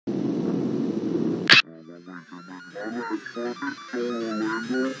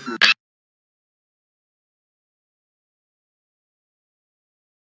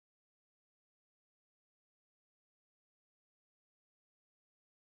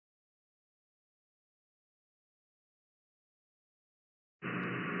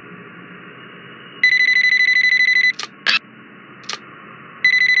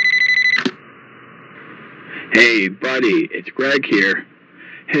Hey, buddy, it's Greg here.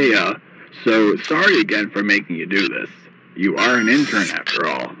 Hey, so sorry again for making you do this. You are an intern after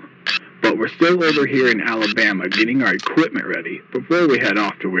all. But we're still over here in Alabama getting our equipment ready before we head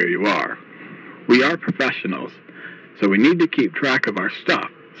off to where you are. We are professionals, so we need to keep track of our stuff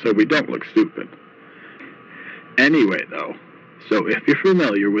so we don't look stupid. Anyway, though, so if you're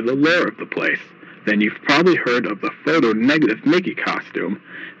familiar with the lore of the place, then you've probably heard of the photo-negative Mickey costume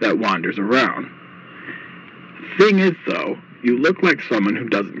that wanders around. Thing is, though, you look like someone who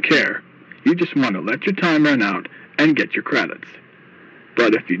doesn't care. You just want to let your time run out and get your credits.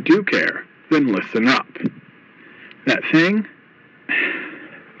 But if you do care, then listen up. That thing,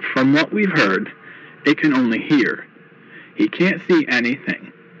 from what we've heard, it can only hear. He can't see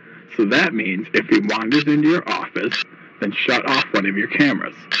anything. So that means if he wanders into your office, then shut off one of your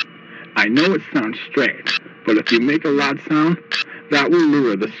cameras. I know it sounds strange, but if you make a loud sound, that will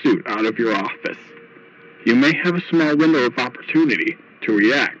lure the suit out of your office. You may have a small window of opportunity to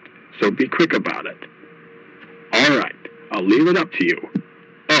react, so be quick about it. Alright, I'll leave it up to you.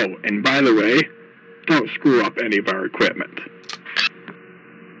 Oh, and by the way, don't screw up any of our equipment.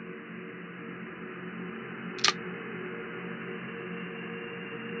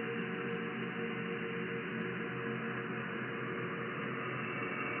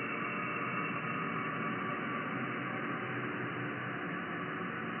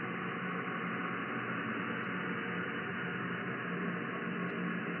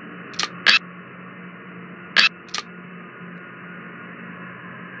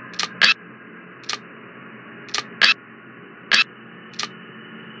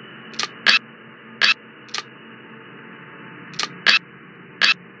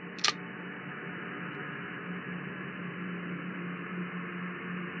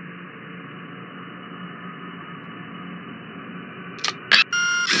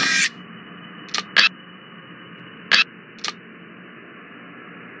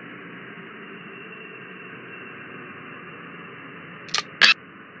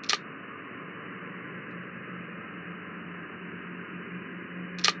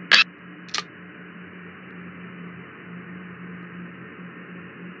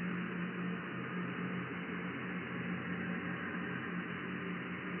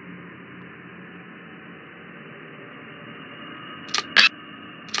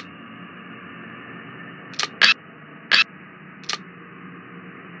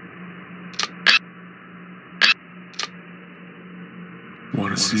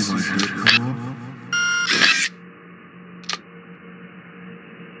 Want to see my head come off?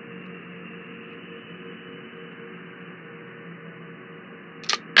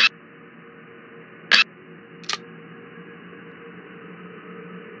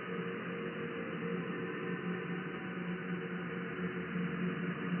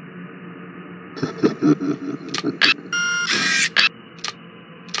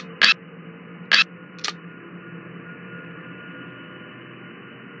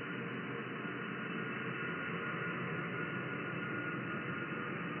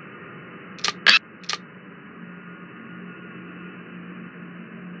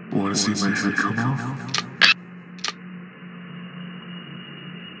 Want to see my head come off?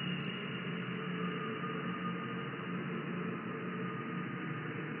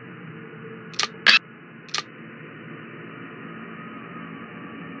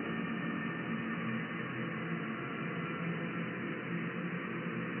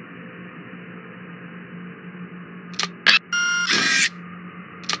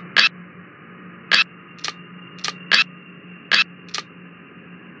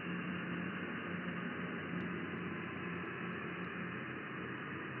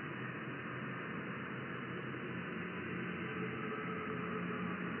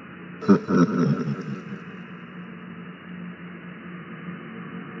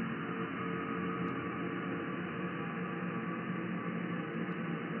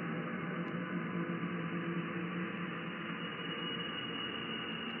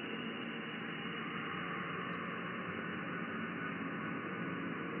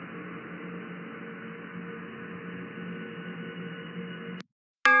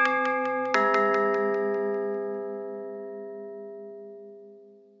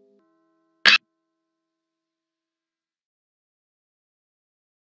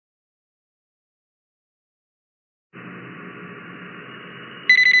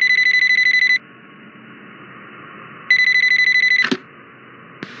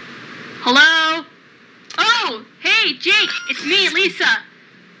 Jake, it's me, Lisa.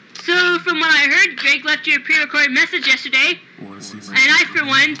 So, from what I heard, Greg left you a pre-recorded message yesterday, and I, for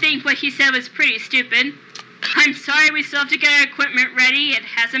one, think what he said was pretty stupid. I'm sorry, we still have to get our equipment ready. It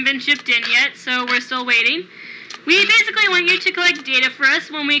hasn't been shipped in yet, so we're still waiting. We basically want you to collect data for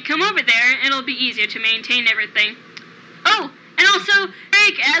us. When we come over there, it'll be easier to maintain everything. Oh, and also,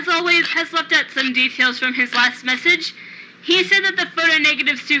 Greg, as always, has left out some details from his last message. He said that the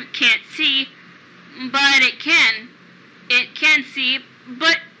photonegative suit can't see, but it can. It can see,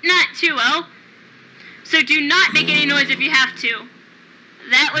 but not too well. So do not make any noise if you have to.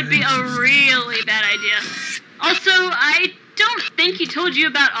 That would be a really bad idea. Also, I don't think he told you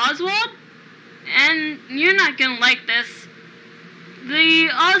about Oswald, and you're not gonna like this. The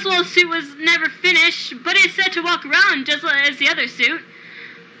Oswald suit was never finished, but it's set to walk around just as the other suit.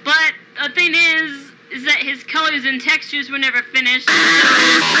 But the thing is that his colors and textures were never finished, so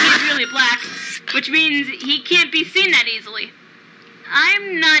he's really black, which means he can't be seen that easily.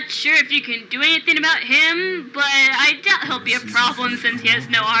 I'm not sure if you can do anything about him, but I doubt he'll be a problem since he has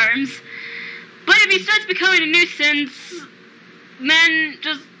no arms. But if he starts becoming a nuisance, then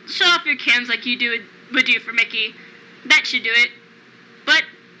just shut off your cams like you would do for Mickey. That should do it. But,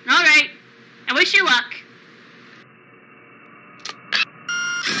 alright, I wish you luck.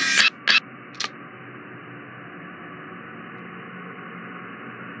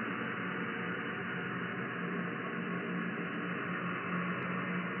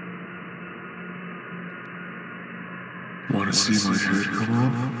 Want to see my head come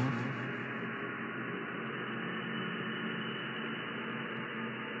off?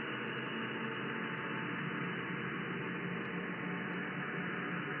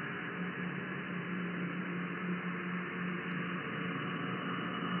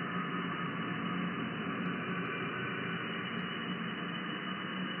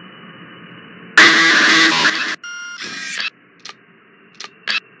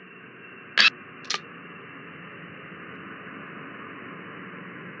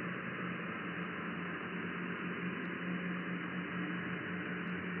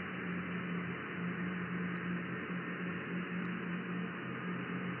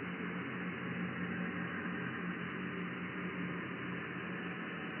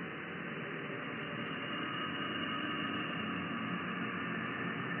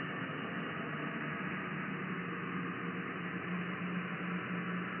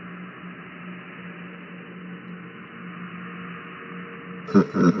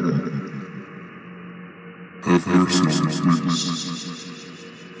 Have mercy on me, please.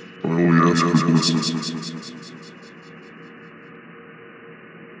 I only ask you to listen.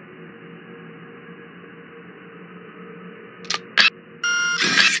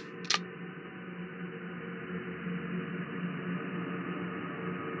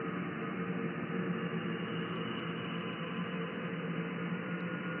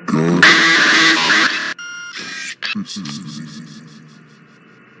 God, this is easy.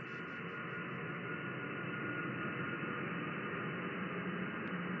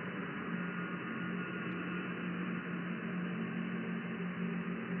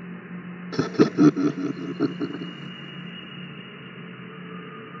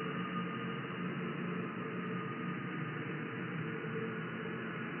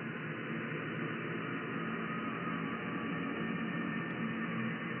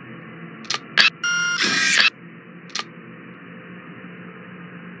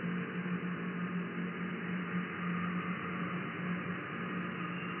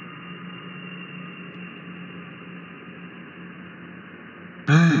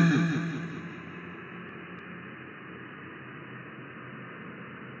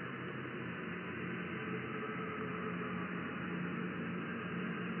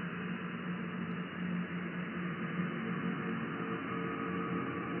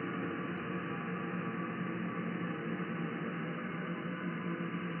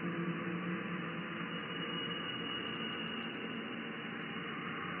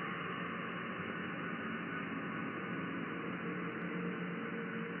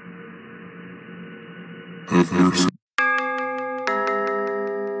 Have mercy.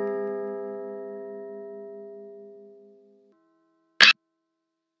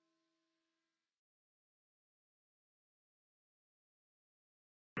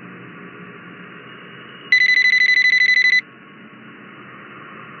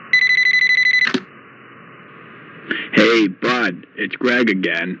 Hey, bud, it's Greg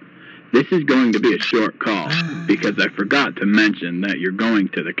again. This is going to be a short call, because I forgot to mention that you're going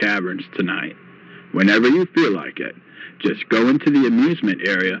to the caverns tonight. Whenever you feel like it, just go into the amusement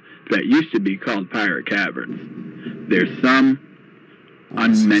area that used to be called Pirate Caverns. There's some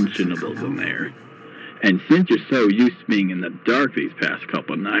unmentionables in there, And since you're so used to being in the dark these past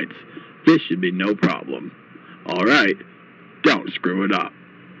couple nights, this should be no problem. Alright, don't screw it up.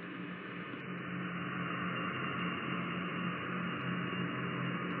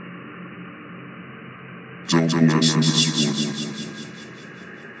 Don't mess with this one.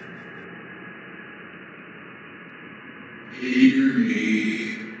 Hear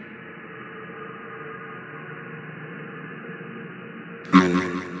me.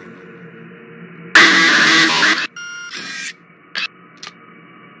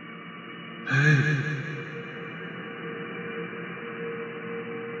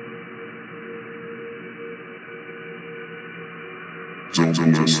 Don't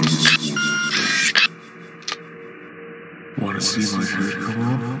mess with this one. Wanna see my head come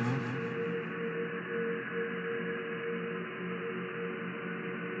off?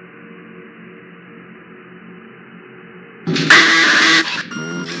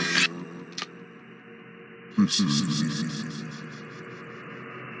 This is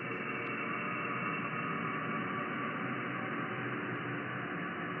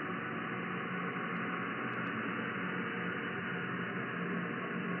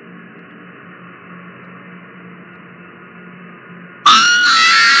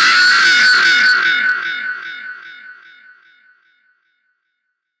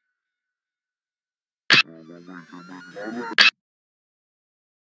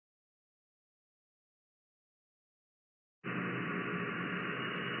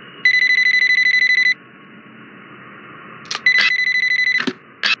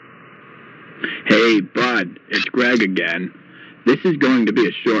Hey, bud, it's Greg again. This is going to be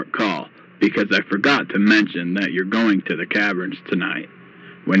a short call, because I forgot to mention that you're going to the caverns tonight.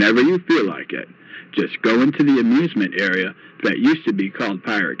 Whenever you feel like it, just go into the amusement area that used to be called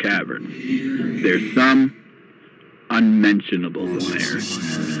Pirate Cavern. There's some unmentionables in there.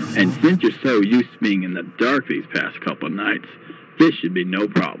 And since you're so used to being in the dark these past couple nights, this should be no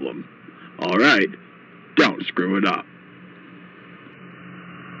problem. Alright, don't screw it up.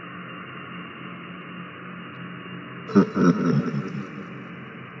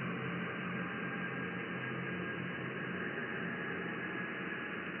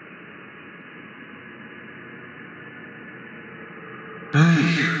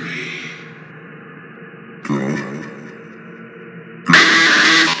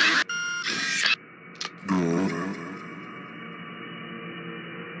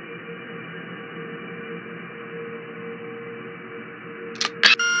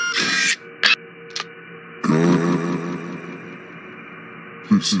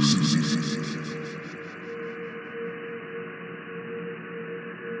 This is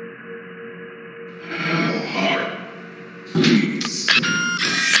heart, please.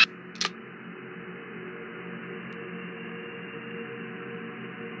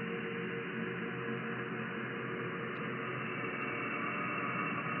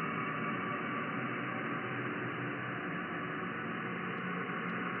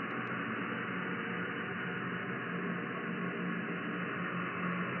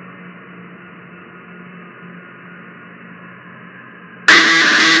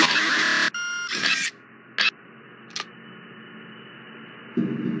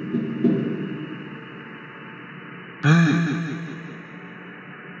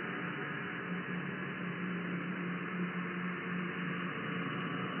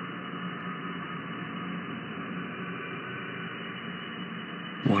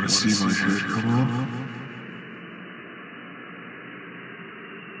 Wanna see my head come off?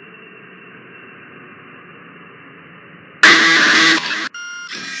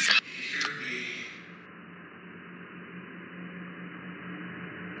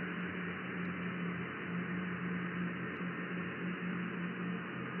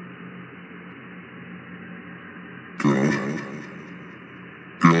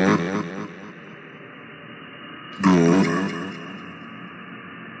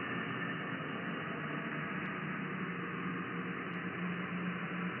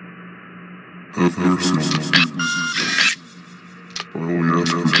 Have mercy. I only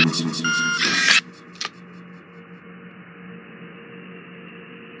ask for this.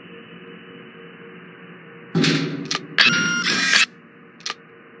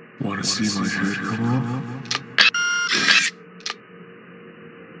 Wanna see my head come off?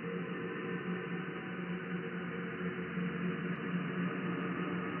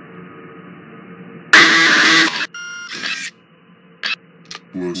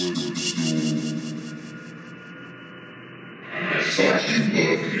 Bless your soul. I thought you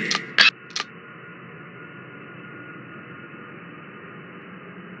loved me.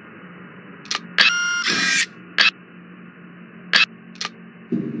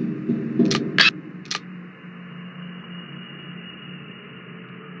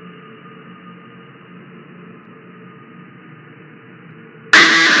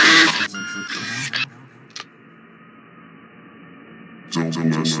 Don't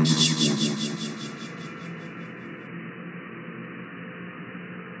mess with this one.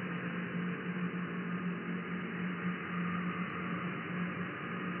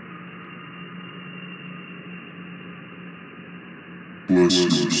 Bless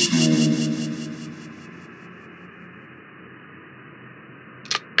your soul.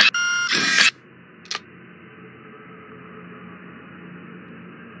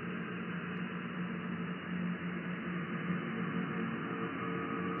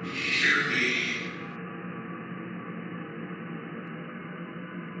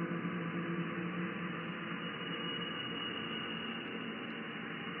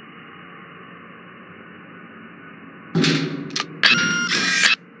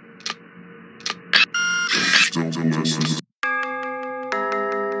 Don't mess with it.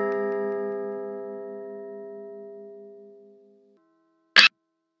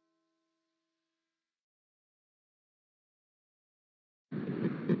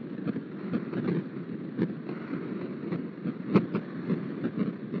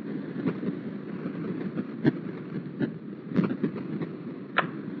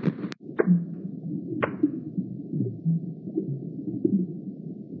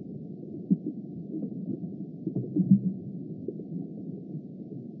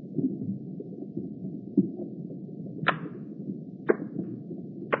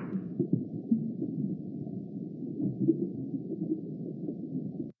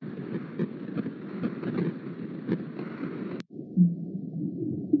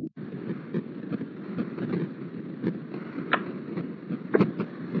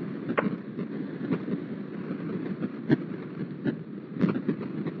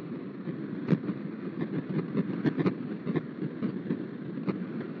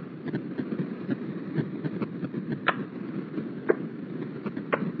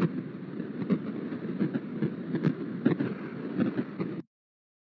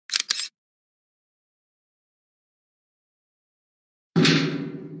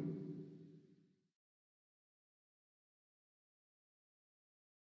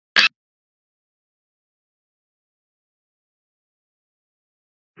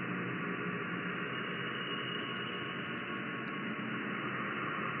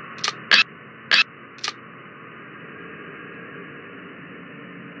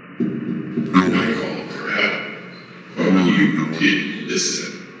 You didn't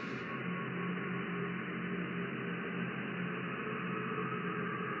listen.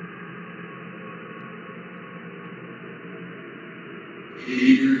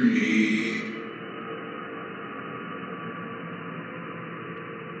 Hear me.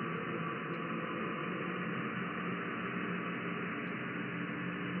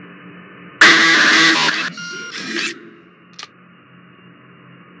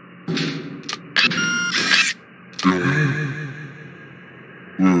 Where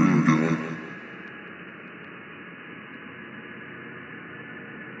are you going?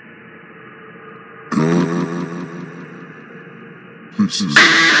 This is...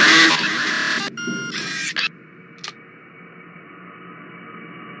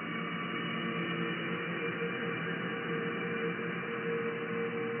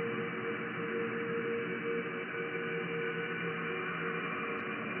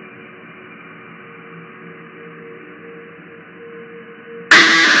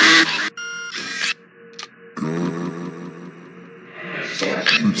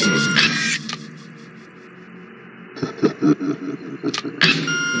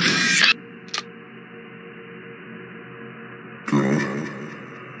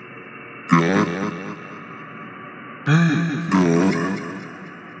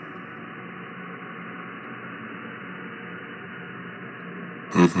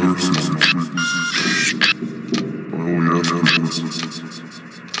 Have mercy on us. I only ask for this.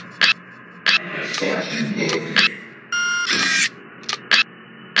 I thought you loved me.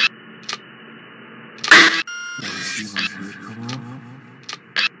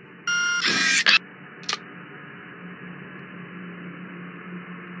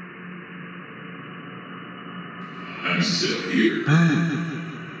 I'm still here.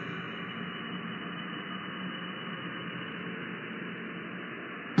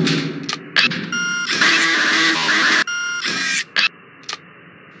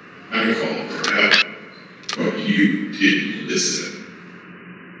 I called for help, but you didn't listen.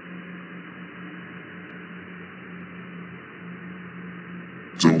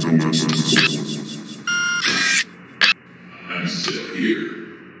 Don't mess with this. I'm still here.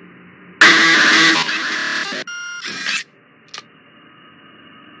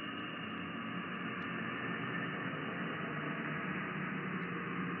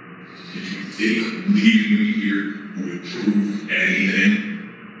 Did you think leaving me here would prove anything?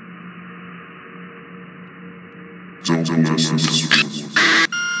 Don't mess with this one.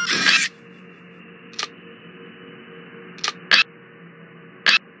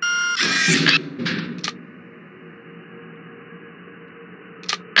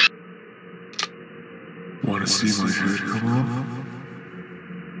 Want to see my head come off?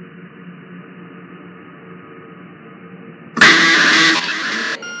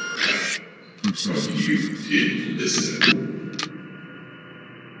 You didn't listen.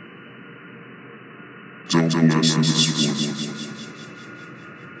 Don't mess with this one.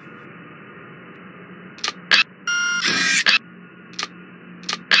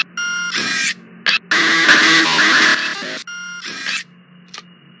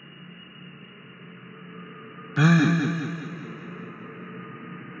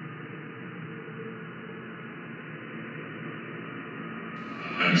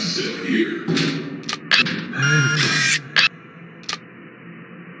 I'm still here.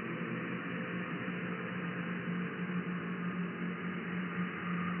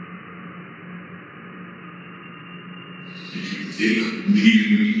 You think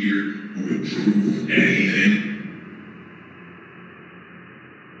leaving me here would prove anything?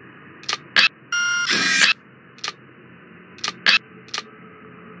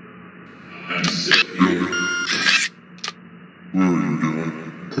 I'm still here. Where are you going?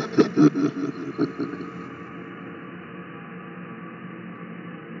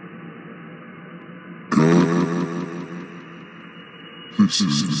 God, this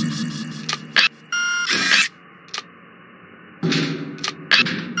is easy.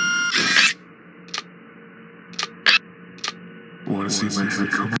 Want to see my head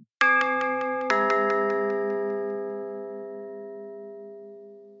come off?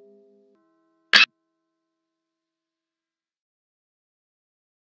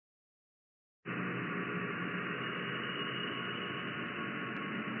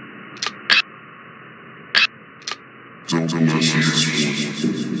 Don't mess with this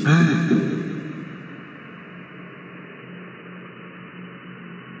one.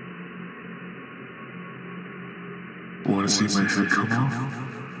 Want to see my head come off?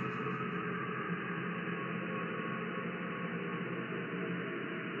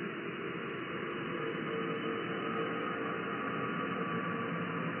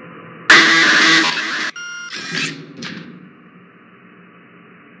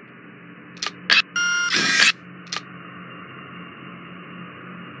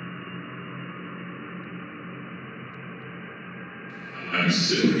 I'm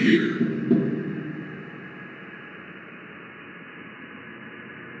still here.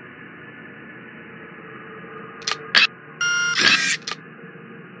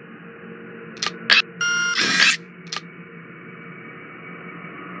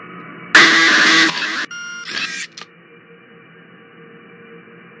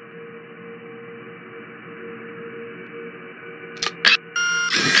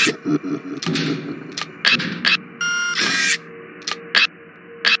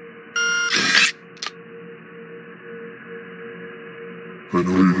 I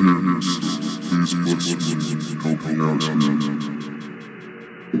know you hear this. Please help me out here.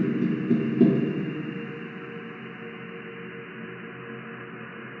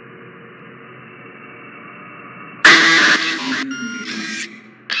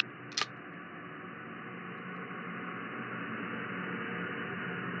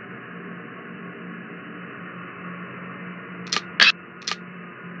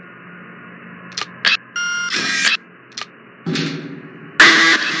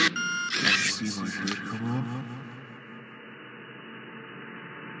 See my head come off?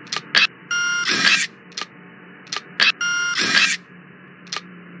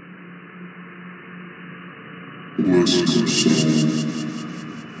 Bless your soul.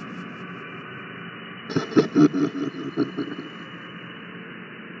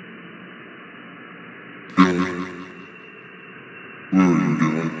 God, where are you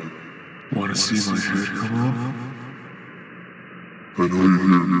going? Want to see my head come off? I know you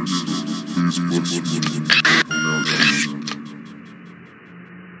hear this. Please bless me. Help me out here.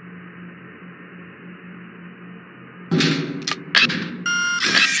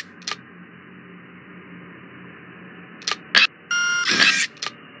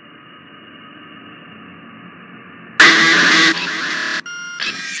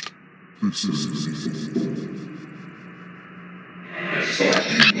 This is easy. I thought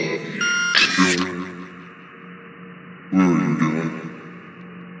you loved me. God, where are you going?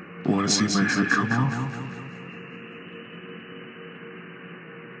 Want to see my head come off?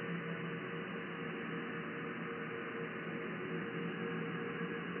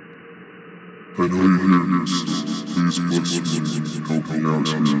 I know you're here, so please bless me and help me out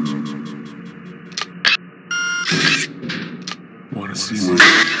here. Wanna see my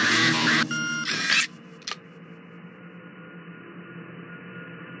head come off?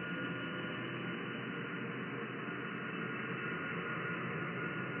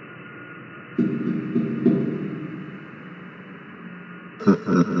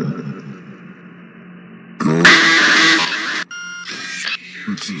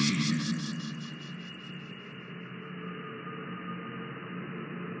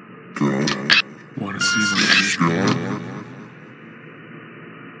 Wanna see my head come off?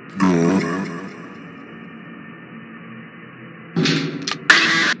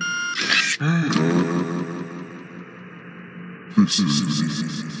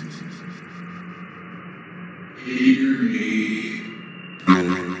 Hear me.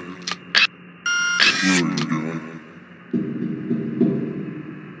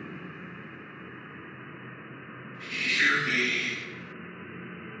 Hear me.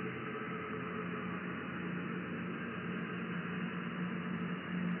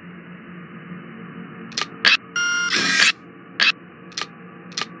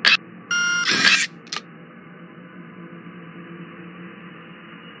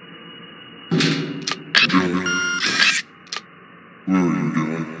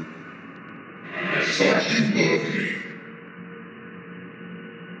 I thought you loved me.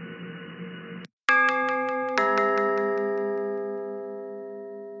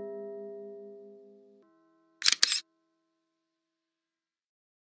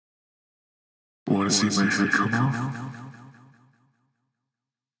 Wanna see my head come off?